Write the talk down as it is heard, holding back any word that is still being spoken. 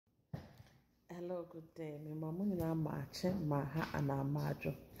Hello, good day. My mom na mache maha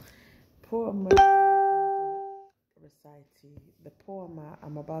anamajo. The poem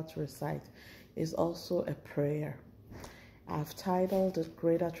I'm about to recite is also a prayer. I've titled it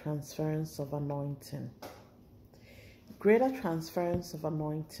Greater Transference of Anointing. Greater Transference of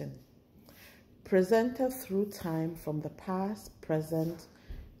Anointing. Presented through time from the past, present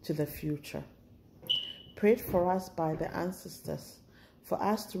to the future. Prayed for us by the ancestors, for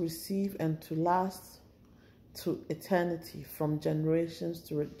us to receive and to last to eternity, from generations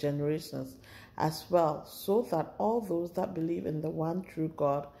to generations as well, so that all those that believe in the one true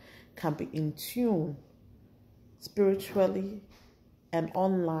God can be in tune spiritually and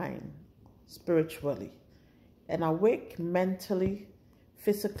online spiritually, and awake mentally,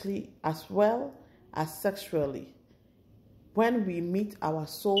 physically, as well as sexually, when we meet our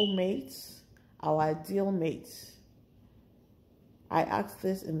soul mates, our ideal mates. I ask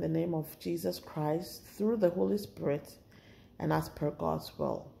this in the name of Jesus Christ, through the Holy Spirit, and as per God's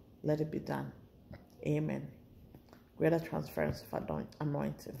will. Let it be done. Amen. Greater transference of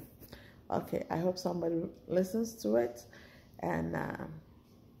anointing. Okay, I hope somebody listens to it and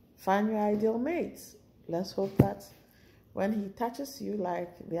find your ideal mate. Let's hope that when he touches you,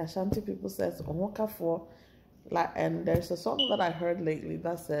 like the Ashanti people says, and there's a song that I heard lately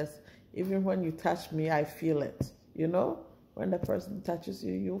that says, even when you touch me, I feel it. You know? When the person touches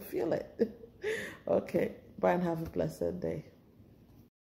you, you'll feel it. Okay, bye and have a blessed day.